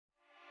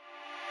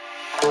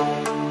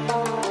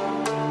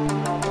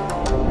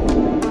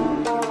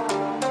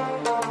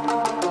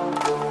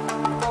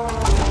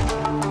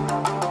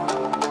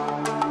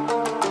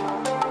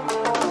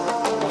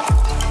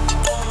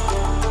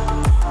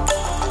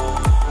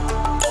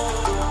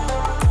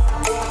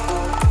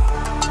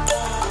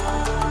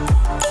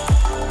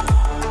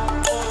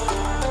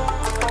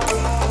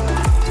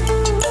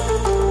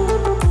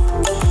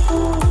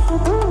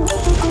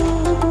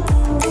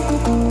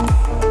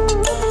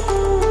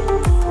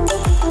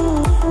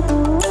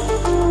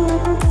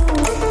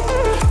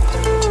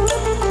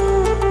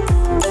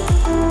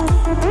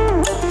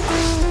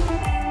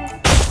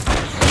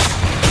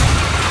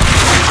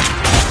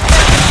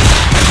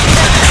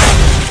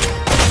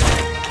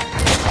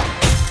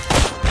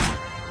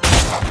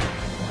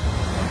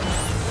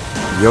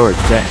Your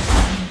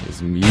death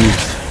is music.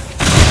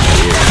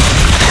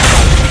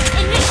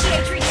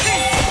 Initiate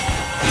retreat!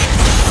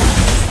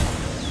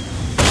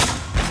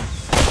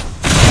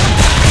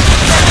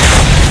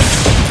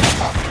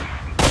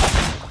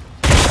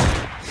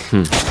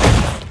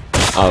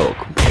 I will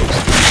compose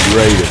the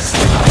greatest.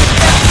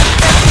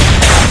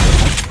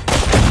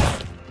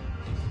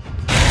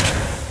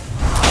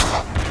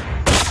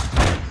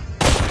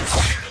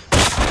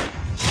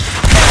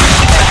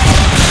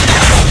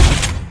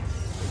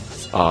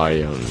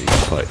 I only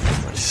fight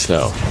for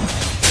myself,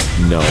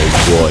 no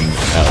one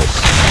else.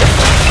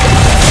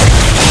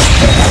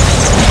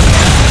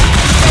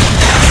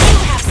 You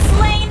have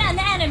slain an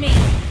enemy!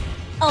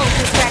 Ult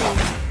is ready.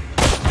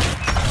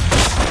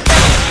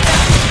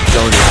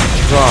 Don't even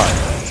try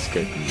to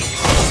escape me.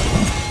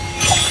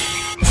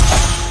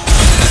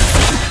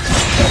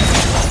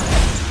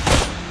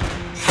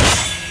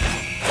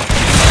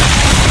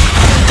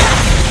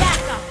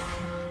 Back up!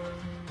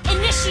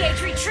 Initiate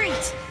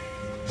retreat!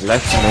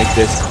 Let's make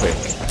this quick.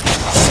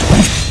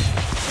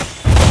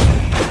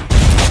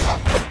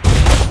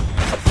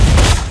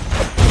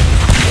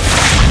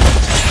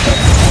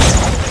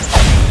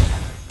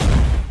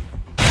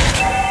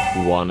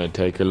 Wanna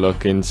take a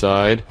look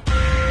inside?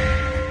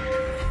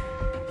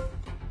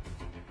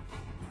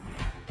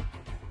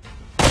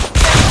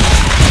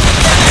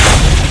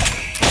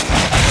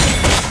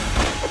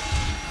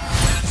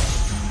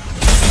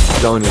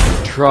 Don't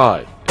even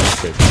try.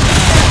 Escape.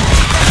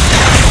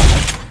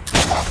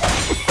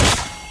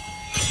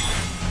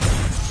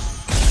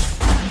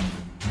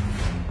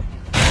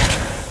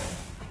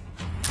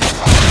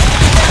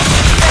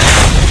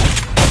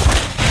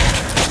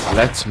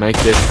 Let's make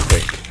this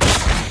quick.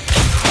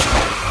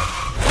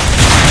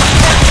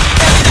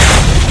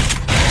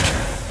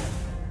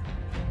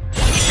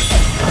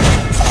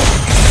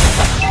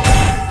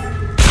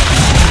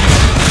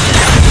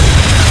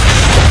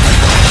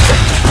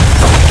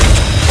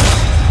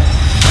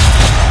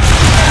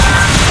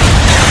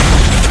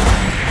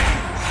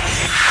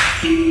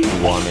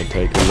 Wanna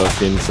take a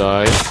look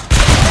inside?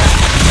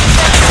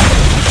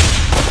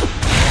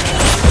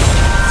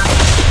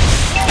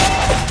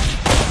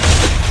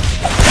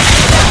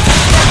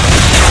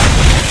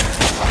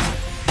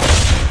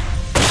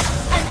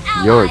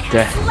 Your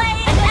death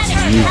is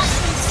music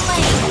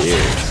to my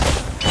ears.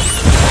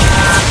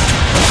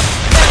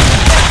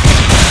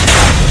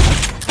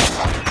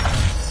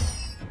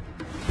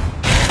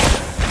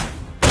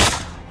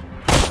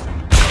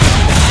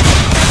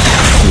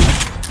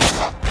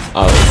 I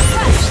will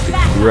compose the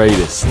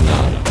greatest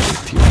Sonata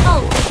with your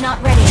Ult not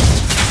ready.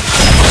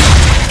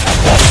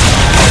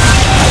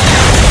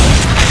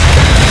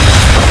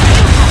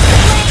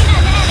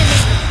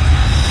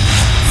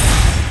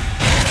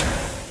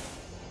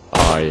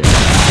 I am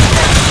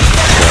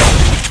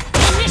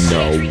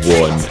no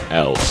one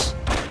else.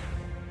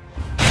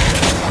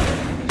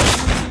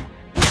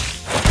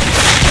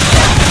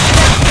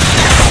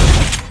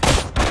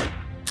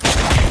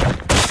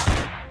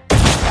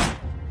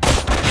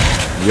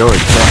 Your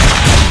death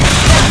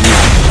is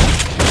music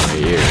to my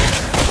ears.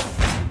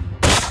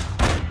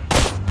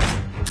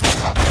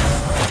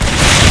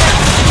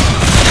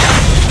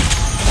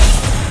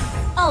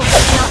 Ult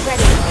not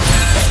ready.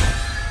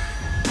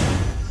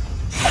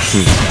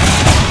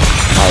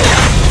 I will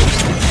compose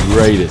the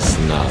greatest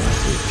Sonata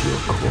with your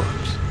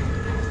corpse.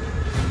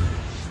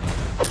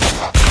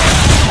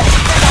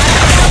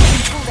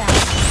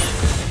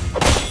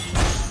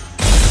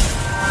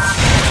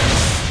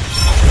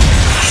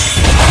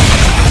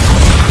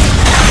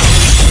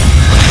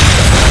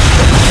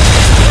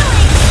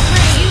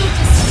 You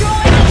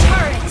destroyed a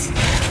turret.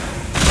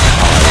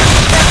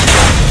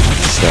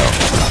 So,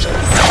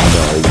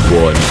 no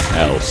one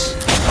else.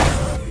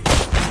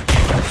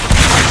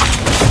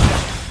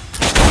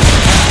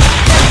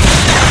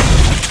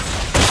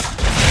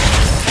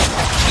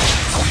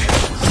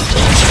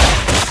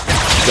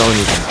 Don't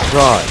even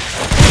try.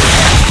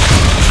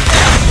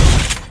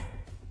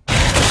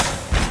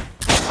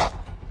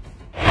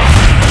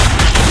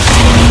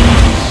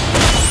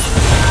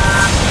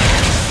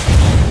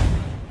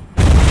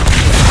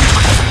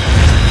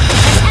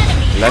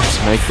 Let's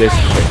make this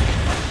quick.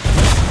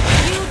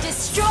 You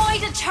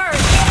destroyed a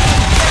turret.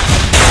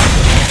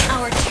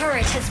 Our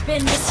turret has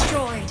been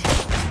destroyed.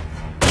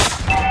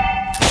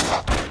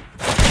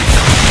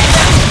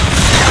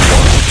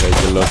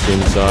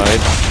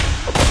 inside.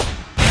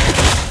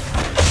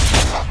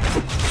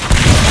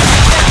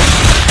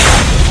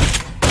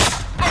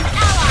 An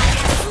ally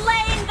has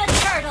slain the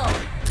turtle.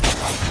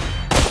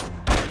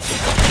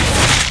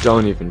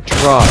 Don't even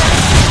try.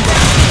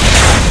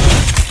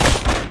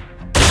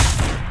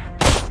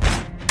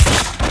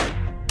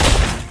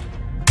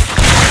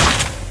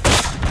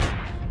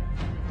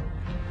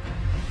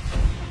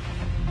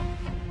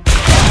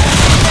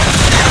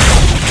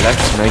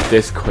 Let's make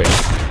this quick.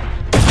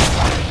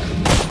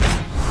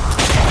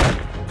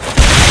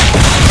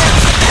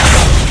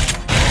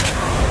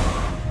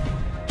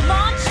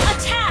 Launch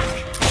attack.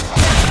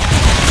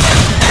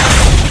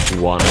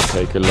 Wanna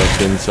take a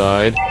look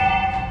inside?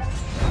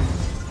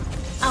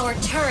 Our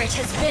turret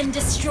has been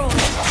destroyed.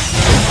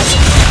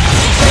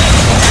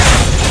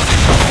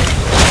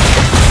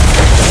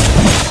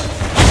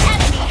 An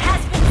enemy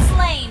has been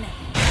slain.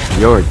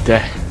 Your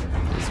death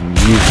is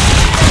music.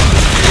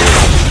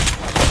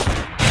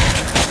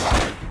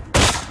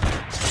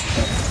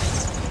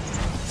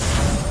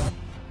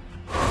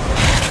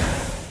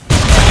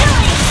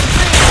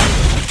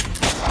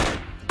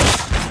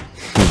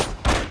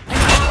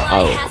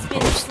 I'll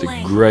post the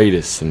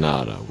greatest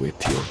Sonata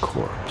with your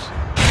corpse.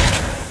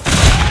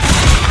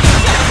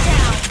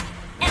 Down.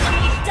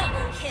 Enemy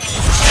double kill.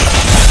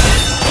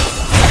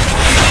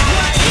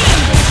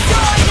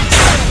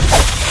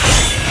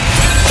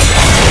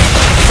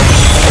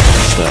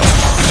 So,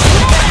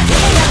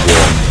 no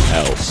one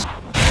else.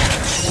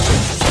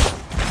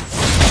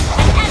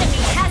 An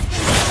enemy has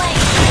been slain.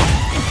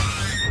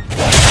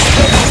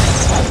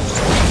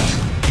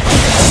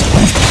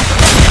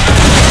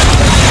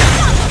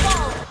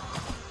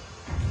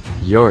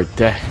 Your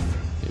death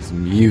is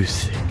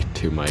music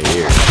to my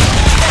ears.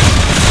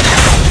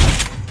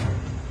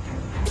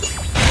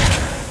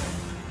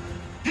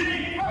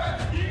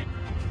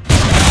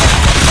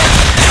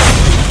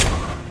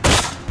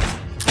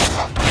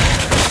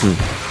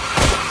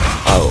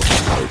 I'll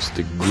post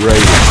the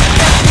greatest.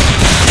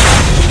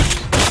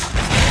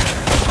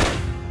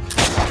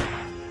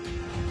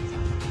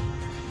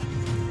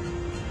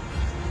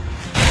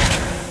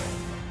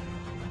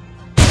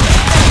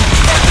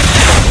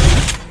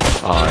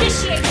 I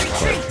am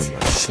fighting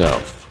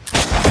myself,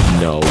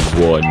 no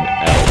one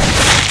else.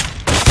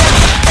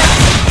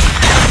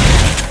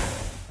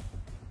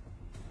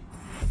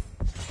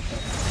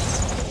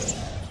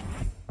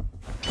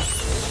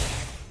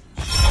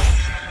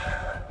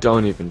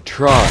 Don't even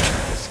try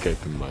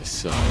escaping my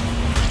sight.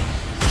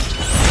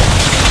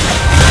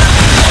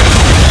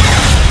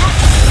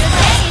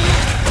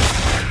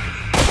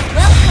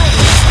 Well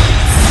played.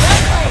 Well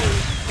played.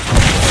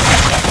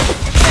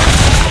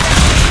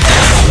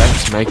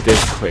 Let's make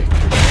this quick.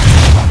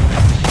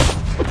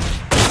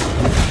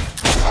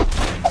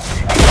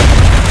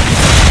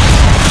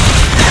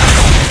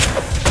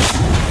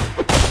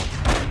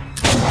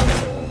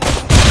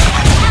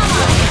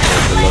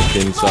 Take a look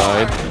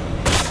inside.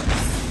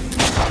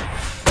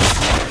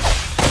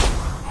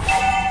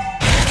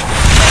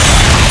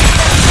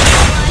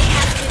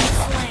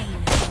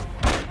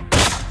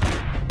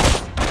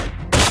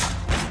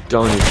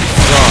 Don't even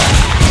try.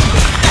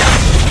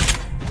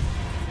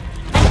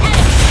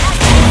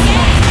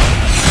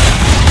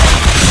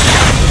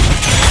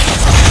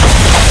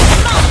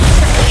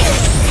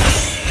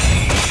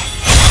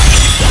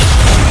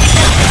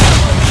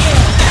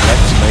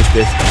 Let's make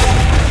this quick.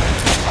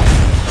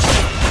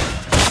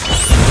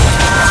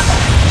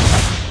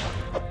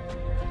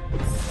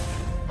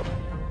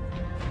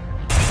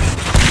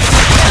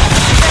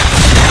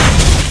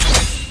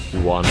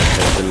 Wanna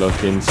take a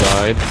look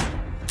inside?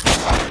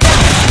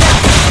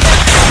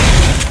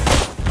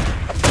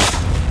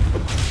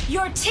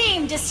 Your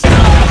team destroyed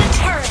the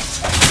turret.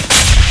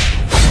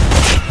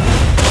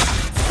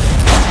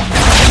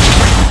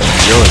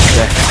 Your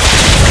death.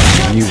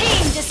 Your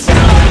team destroyed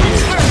the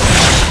turret.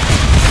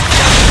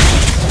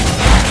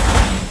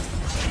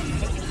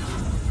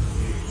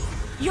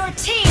 Your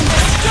team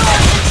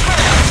destroyed the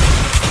turret.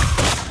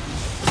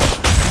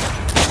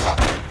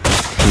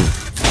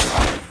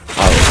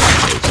 I'll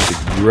post the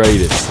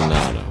greatest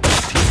Sonata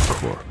with your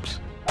corpse.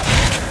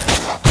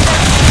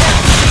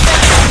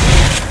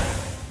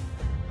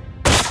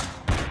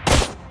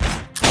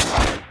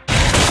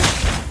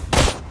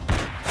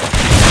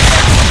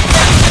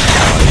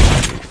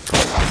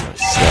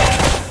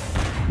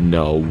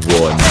 No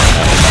one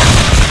else.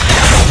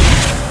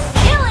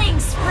 Killing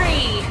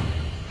spree.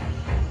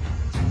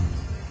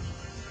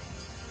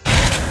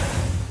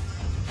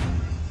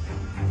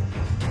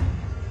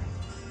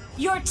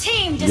 Your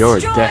team Your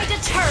destroyed death the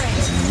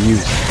turret.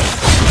 music.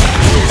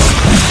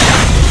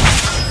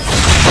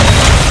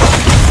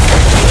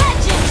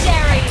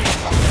 Legendary.